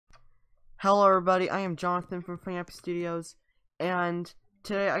Hello everybody, I am Jonathan from Funny Happy Studios, and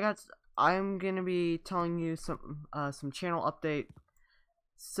today I'm gonna be telling you some channel update.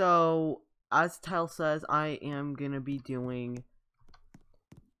 So, as the title says, I am gonna be doing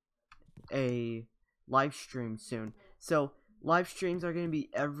a live stream soon. So, live streams are gonna be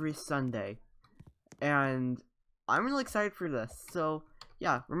every Sunday, and I'm really excited for this. So,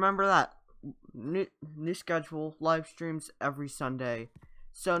 yeah, remember that. New schedule, live streams every Sunday.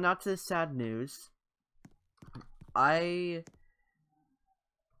 So, now to the sad news. I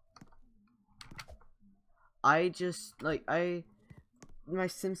just my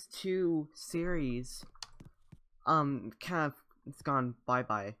Sims 2 series kind of it's gone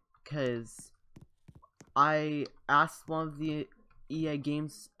bye-bye because I asked one of the EA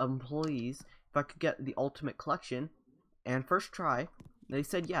Games employees if I could get the Ultimate Collection, and first try they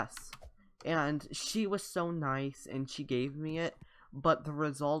said yes, and she was so nice and she gave me it, but the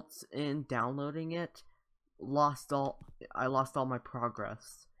results in downloading it I lost all my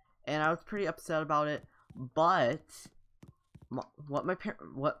progress, and I was pretty upset about it. But what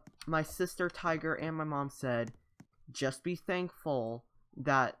my sister Tiger and my mom said, just be thankful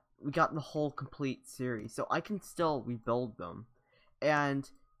that we got the whole complete series, so I can still rebuild them. And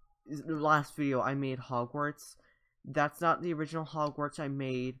the last video I made Hogwarts, that's not the original Hogwarts I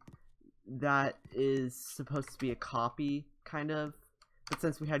made. That is supposed to be a copy, kind of. But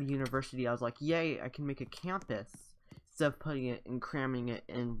since we had a university, I was like, yay, I can make a campus instead of putting it and cramming it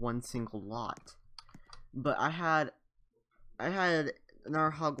in one single lot. But I had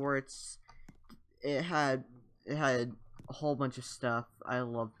another Hogwarts. It had a whole bunch of stuff. I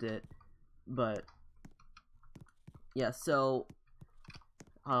loved it. But yeah, so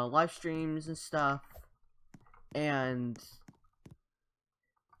live streams and stuff, and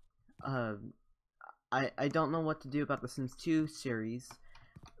I don't know what to do about the Sims 2 series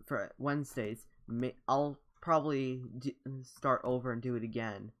for Wednesdays. I'll probably start over and do it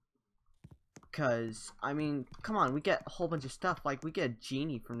again. Cause I mean, come on, we get a whole bunch of stuff. Like, we get a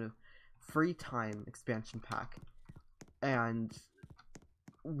genie from the free time expansion pack, and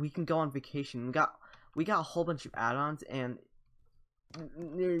we can go on vacation. We got a whole bunch of add-ons, and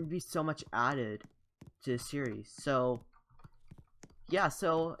there'd be so much added to the series. So yeah.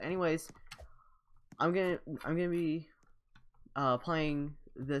 So anyways, I'm gonna be playing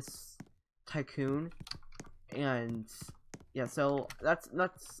this Tycoon, and yeah, so that's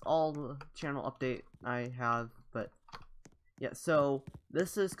all the channel update I have. But yeah, so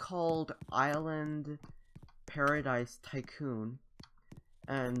this is called Island Paradise Tycoon,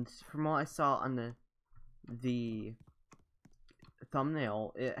 and from what I saw on the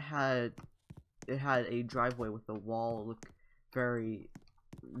thumbnail, it had a driveway with a wall. Look very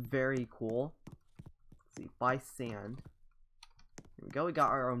cool. Let's see, buy sand. Here we go. We got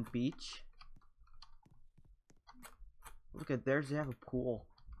our own beach. Look at theirs, they have a pool.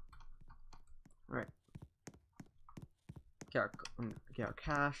 Alright. Get our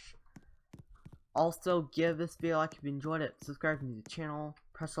cash. Also, give this video a like if you enjoyed it. Subscribe to the channel.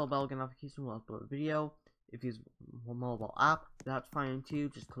 Press the bell to get notification when I upload a video. If you use a mobile app, that's fine too.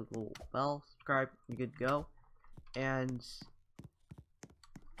 Just click the little bell, subscribe, you're good to go. And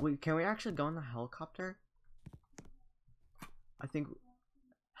wait, can we actually go in the helicopter? I think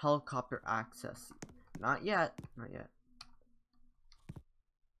helicopter access. Not yet. Not yet.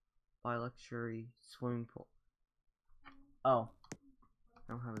 Buy luxury swimming pool. Oh,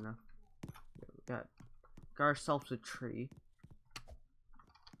 I don't have enough. We got ourselves a tree.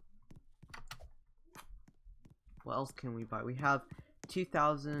 What else can we buy? We have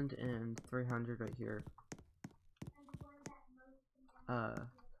 2,300 right here.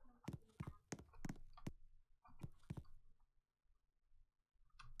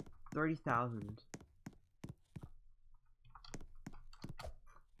 30,000.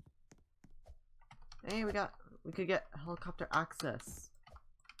 Hey, we could get helicopter access.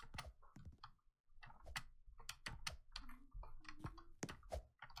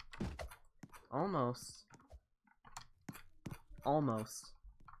 Almost. Almost.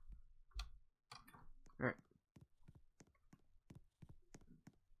 Alright.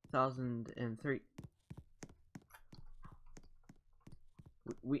 1,003.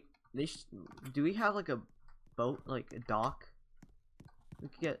 Do we have like a boat, like a dock? We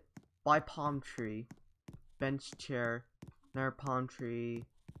could get buy palm tree, bench chair, another palm tree,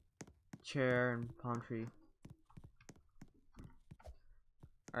 chair, and palm tree.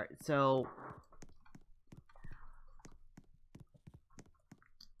 Alright, so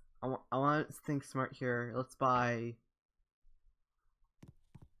I want to think smart here. Let's buy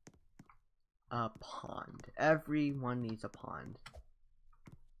a pond. Everyone needs a pond.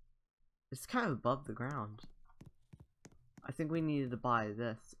 It's kind of above the ground. I think we needed to buy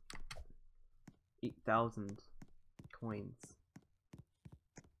this. 8,000 coins.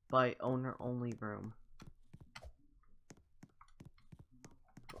 Buy owner only room.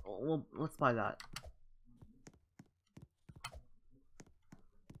 Well, let's buy that.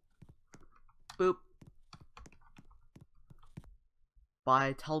 Boop.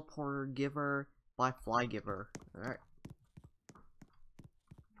 Buy teleporter giver. Buy fly giver. Alright.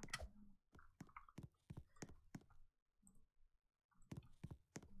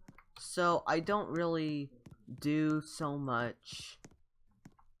 So I don't really do so much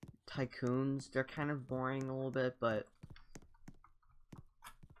tycoons. They're kind of boring a little bit, but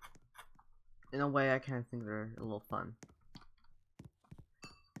in a way I kind of think they're a little fun.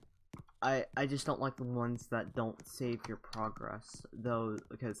 I just don't like the ones that don't save your progress though,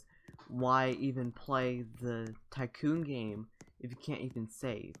 because why even play the tycoon game if you can't even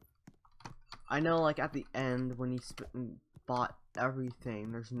save? I know, like, at the end when you bought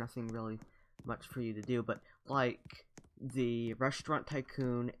everything, there's nothing really much for you to do, but like the restaurant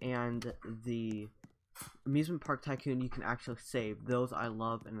tycoon and the amusement park tycoon, you can actually save. Those I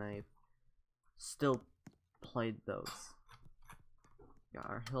love, and I've still played those. Got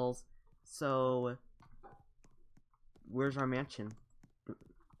our hills. So where's our mansion? Do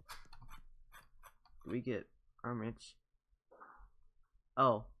we get our mansion?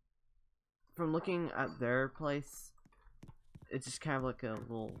 Oh, from looking at their place, it's just kind of like a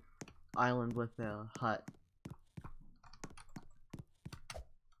little island with a hut.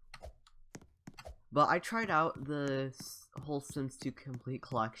 But I tried out the whole Sims 2 complete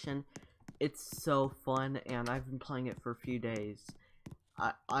collection. It's so fun, and I've been playing it for a few days.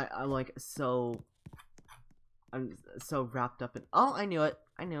 I'm like I'm so wrapped up in. Oh, I knew it.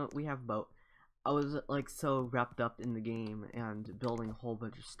 We have a boat. I was like so wrapped up in the game and building a whole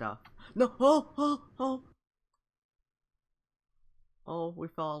bunch of stuff. No! Oh, we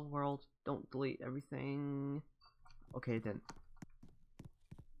fell out of the world. Don't delete everything. Okay, then.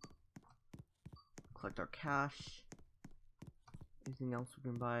 Collect our cash. Anything else we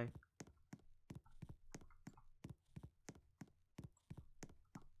can buy?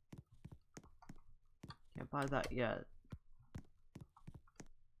 Can't buy that yet.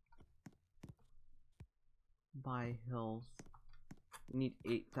 Buy hills. We need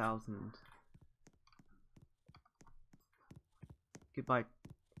 8,000. Goodbye.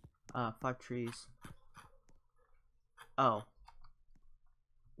 5 trees. Oh.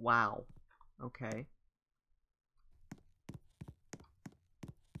 Wow. Okay.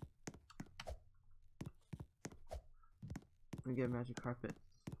 Let me get a magic carpet.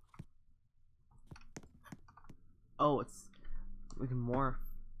 Oh, it's... we can morph.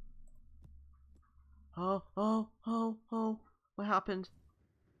 Oh. What happened?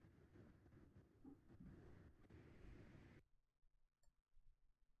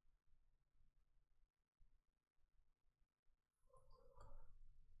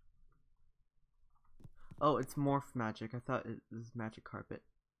 Oh, it's morph magic. I thought it was magic carpet.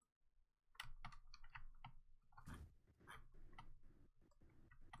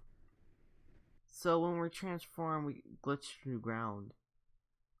 So when we're transformed, we glitch through ground.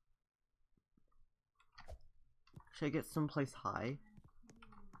 Should I get someplace high?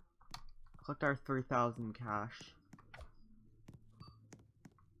 Collect our 3,000 cash.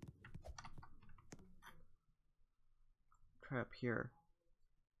 Try up here.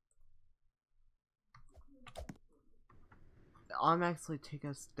 It automatically take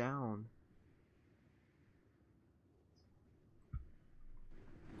us down.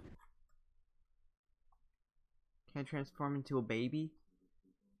 Can I transform into a baby?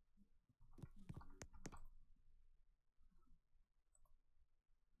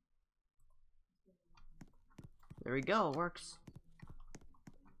 There we go, it works.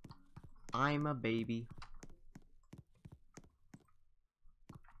 I'm a baby.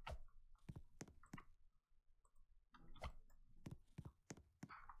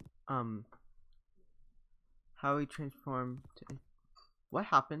 How we transform to... what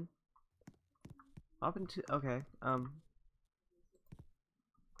happened? What happened to... okay, how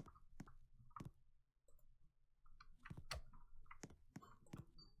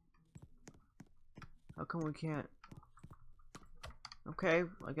come we can't... okay,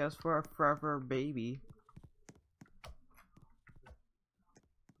 I guess we're a forever baby.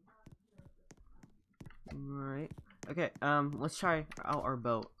 Right. Okay, let's try out our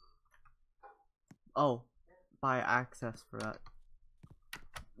boat. Oh, buy access for that.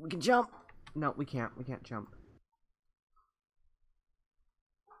 We can jump! No, we can't. We can't jump.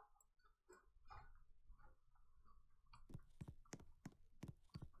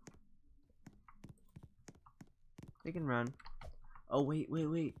 They can run. Oh, wait.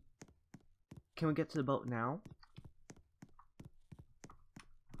 Can we get to the boat now?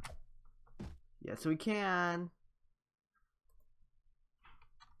 Yes, we can.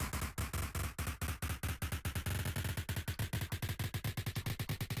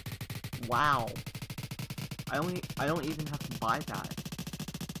 Wow. I don't even have to buy that.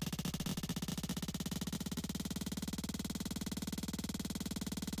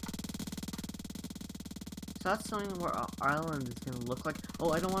 So that's something where our island is gonna look like.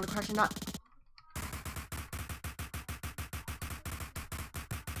 Oh, I don't want to crash and not.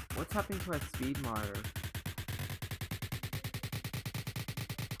 What's happening to our speed monitor?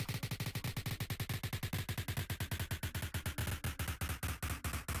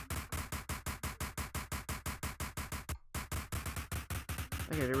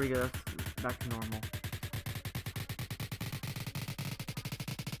 Okay, there we go. That's back to normal.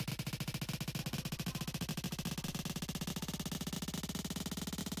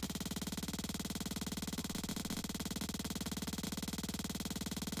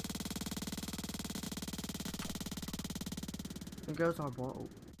 There goes our boat.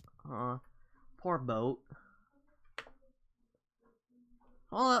 Poor boat.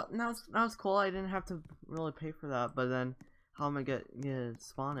 Oh, that was cool. I didn't have to really pay for that, but then how am I gonna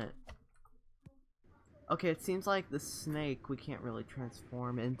spawn it? Okay, it seems like the snake we can't really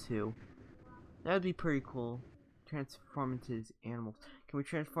transform into. That would be pretty cool. Transform into these animals. Can we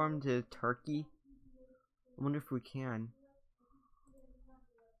transform into a turkey? I wonder if we can.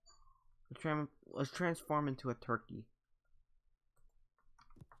 Let's transform into a turkey.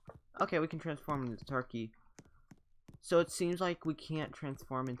 Okay, we can transform into a turkey. So it seems like we can't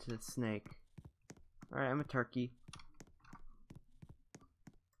transform into the snake. Alright, I'm a turkey.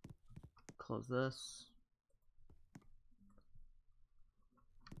 Close this.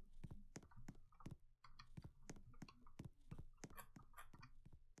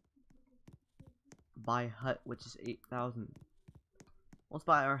 Buy a hut, which is 8,000. Let's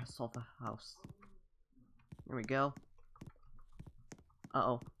buy ourselves a house. There we go.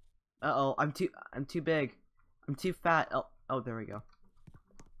 Uh-oh, I'm too big. I'm too fat. Oh, there we go.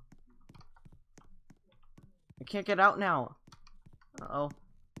 I can't get out now. Uh-oh.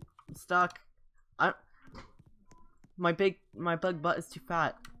 I'm stuck. My bug butt is too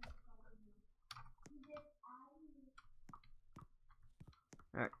fat.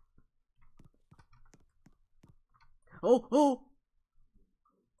 Alright. Oh!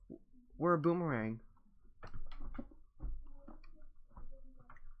 We're a boomerang.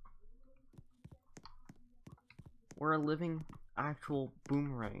 We're a living, actual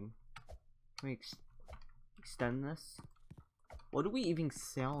boomerang. Can we extend this? What are we even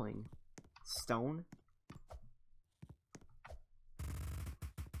selling? Stone?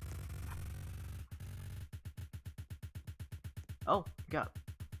 Oh,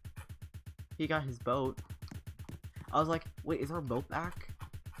 he got his boat. I was like, wait, is our boat back?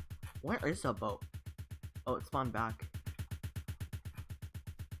 Where is the boat? Oh, it spawned back.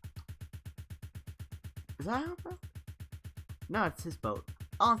 Is that our boat? No, it's his boat.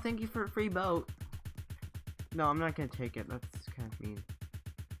 Oh, thank you for a free boat. No, I'm not gonna take it. That's kind of mean.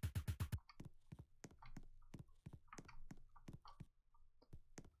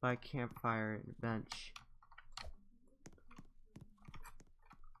 Buy campfire and bench.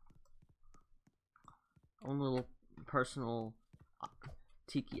 Own little personal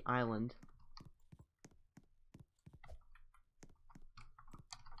tiki island.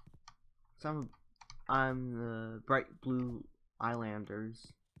 So I'm the bright blue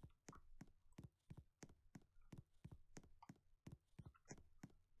islanders.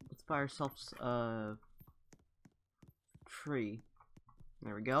 Let's buy ourselves a tree.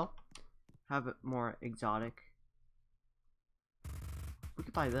 There we go. Have it more exotic. We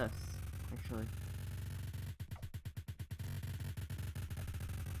could buy this, actually.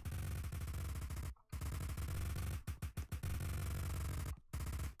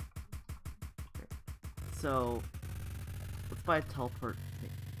 So, let's buy a teleport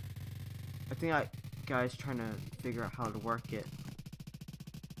thing. I think guy's trying to figure out how to work it.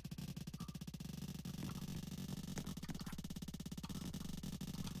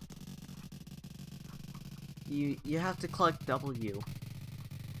 You have to collect W.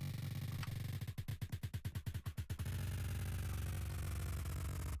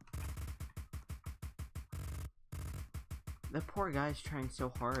 That poor guy's trying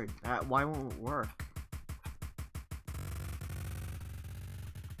so hard. Why won't it work?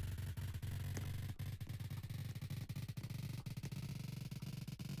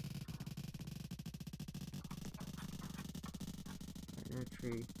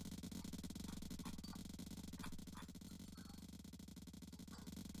 Tree.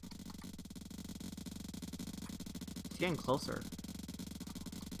 getting closer.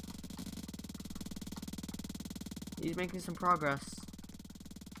 He's making some progress.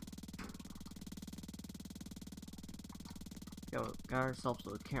 Yo, got ourselves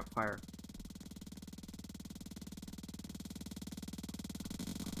a campfire.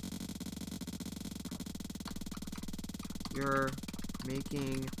 You're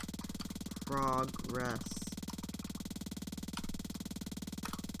making progress.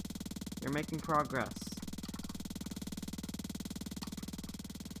 You're making progress.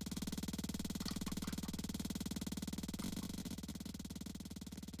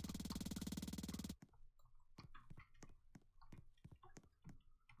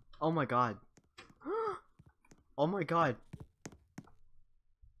 Oh my god. Oh my god.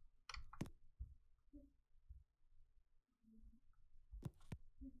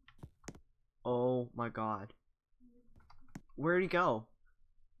 Oh my god. Where'd he go?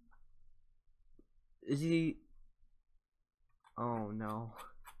 Is he... Oh no.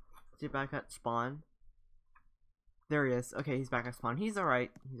 Is he back at spawn? There he is. Okay, he's back at spawn. He's alright.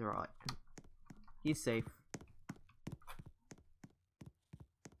 He's alright. He's safe.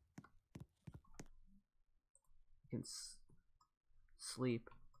 You can sleep.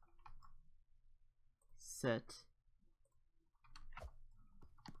 Sit.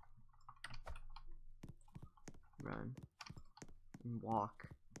 Run. And walk.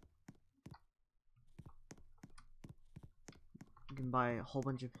 You can buy a whole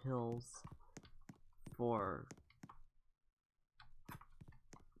bunch of hills for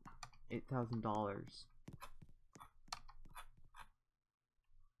 $8,000.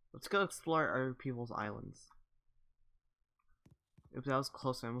 Let's go explore other people's islands. Oops, that was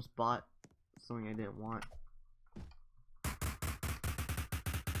close. I almost bought something I didn't want.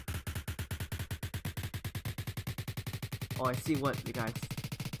 Oh, I see what the guys...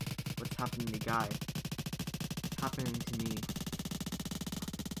 What's happening to the guy. Happening to me.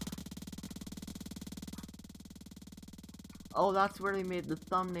 Oh, that's where they made the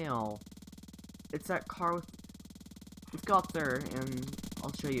thumbnail. It's that car with... Let's go up there and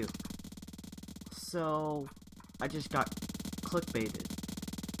I'll show you. So, I just got clickbaited.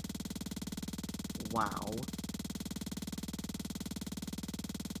 Wow.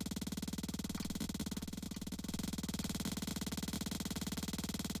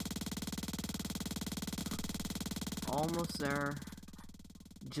 Almost there.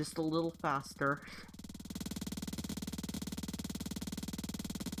 Just a little faster.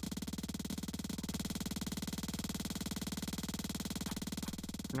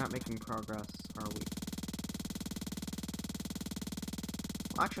 We're not making progress, are we?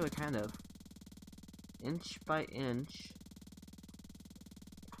 Well, actually, kind of. Inch by inch.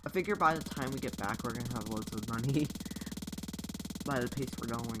 I figure by the time we get back, we're gonna have loads of money. By the pace we're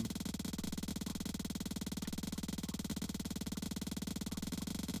going.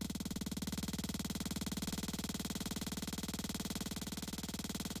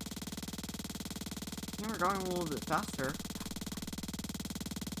 Yeah, we're going a little bit faster.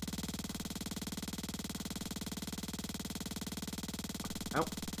 Oh,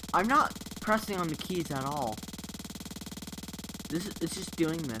 I'm not pressing on the keys at all. It's just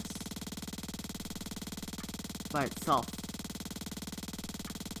doing this by itself.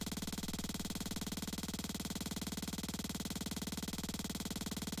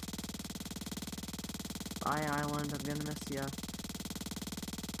 Bye, island. I'm gonna miss ya.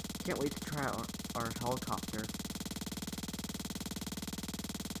 Can't wait to try out our helicopter.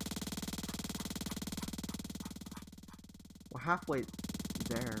 We're halfway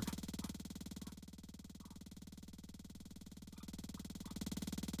there.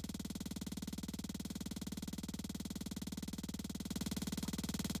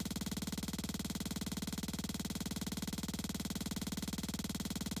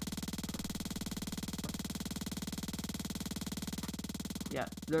 Yeah,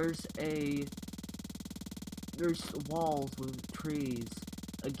 there's walls with trees,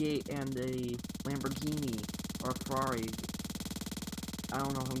 a gate, and a Lamborghini or a Ferrari. I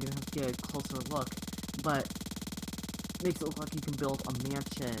don't know if I'm gonna have to get a closer look, but it makes it look like you can build a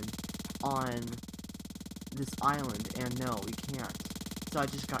mansion on this island, and no, we can't. So I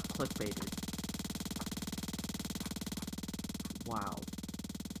just got clickbaited. Wow.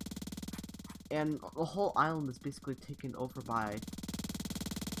 And the whole island is basically taken over by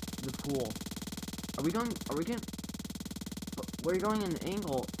the pool. We're going in an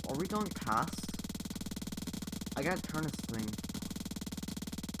angle. Are we going past? I gotta turn this thing.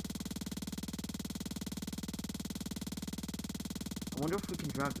 I wonder if we can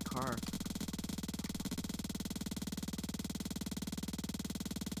drive the car.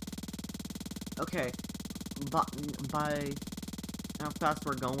 Okay, by how fast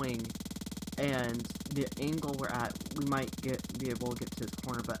we're going and the angle we're at, we might be able to get to this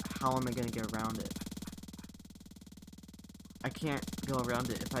corner, but how am I gonna get around it? I can't go around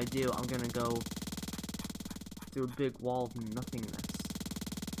it. If I do, I'm gonna go through a big wall of nothingness.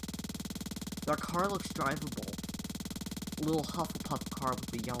 Our car looks drivable. Little Hufflepuff car with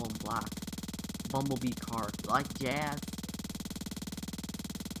the yellow and black. Bumblebee car. Like jazz.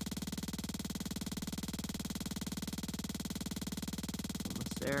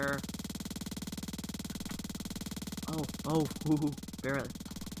 Almost there. Oh, barely.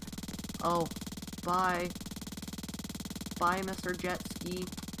 Oh, bye. Bye, Mr. Jetski.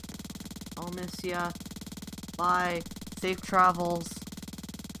 I'll miss ya. Bye. Safe travels.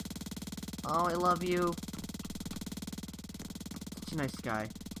 Oh, I love you. Such a nice guy.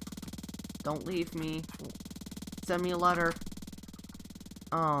 Don't leave me. Send me a letter.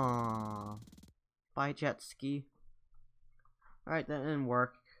 Aww. Bye, Jetski. Alright, that didn't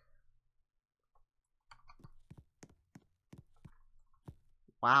work.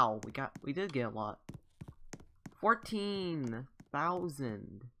 Wow, we did get a lot.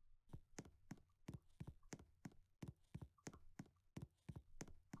 14,000.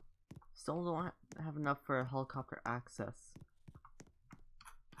 Still don't have enough for helicopter access.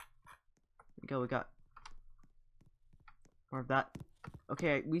 There we got more of that.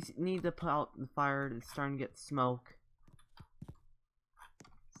 Okay, we need to put out the fire. It's starting to get smoke.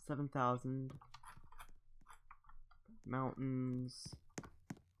 7,000. Mountains.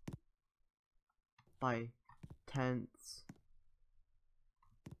 By tents.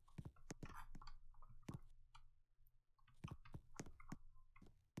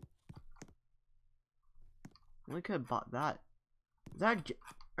 We could have bought that. Is that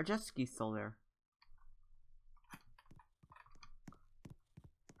our jet ski still there?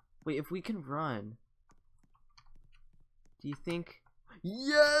 Wait, if we can run, do you think?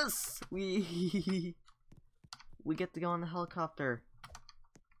 Yes, we get to go on the helicopter.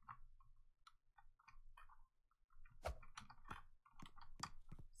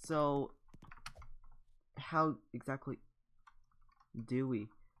 So, how exactly do we?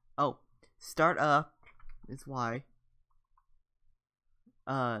 Oh, start up is Y.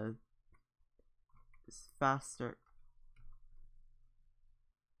 It's faster.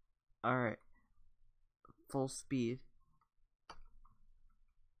 Alright. Full speed.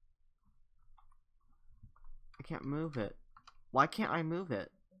 I can't move it. Why can't I move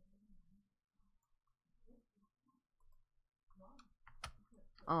it?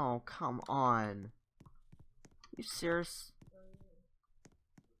 Oh, come on. You serious?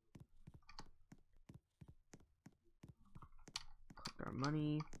 Collect our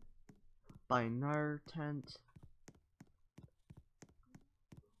money. Buy another tent.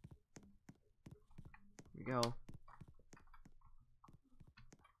 Here we go.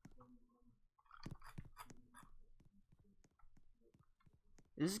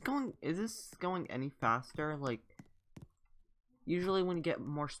 Is this going any faster? Like, usually when you get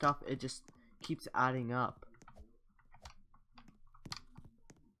more stuff, it just keeps adding up.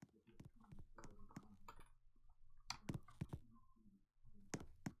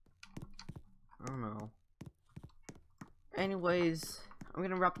 I don't know. Anyways, I'm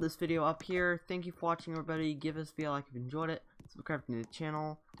gonna wrap this video up here. Thank you for watching, everybody. Give this video a like if you enjoyed it. Subscribe to the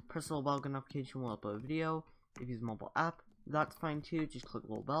channel. Press the little bell notification when I upload a video. If you use a mobile app, that's fine too. Just click the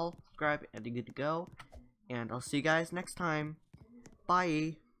little bell, subscribe, and you're good to go. And I'll see you guys next time.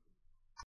 Bye.